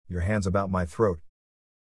Your hands about my throat.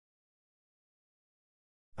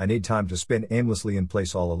 I need time to spin aimlessly in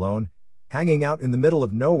place all alone, hanging out in the middle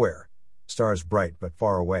of nowhere. Stars bright but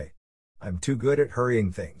far away. I'm too good at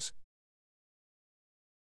hurrying things.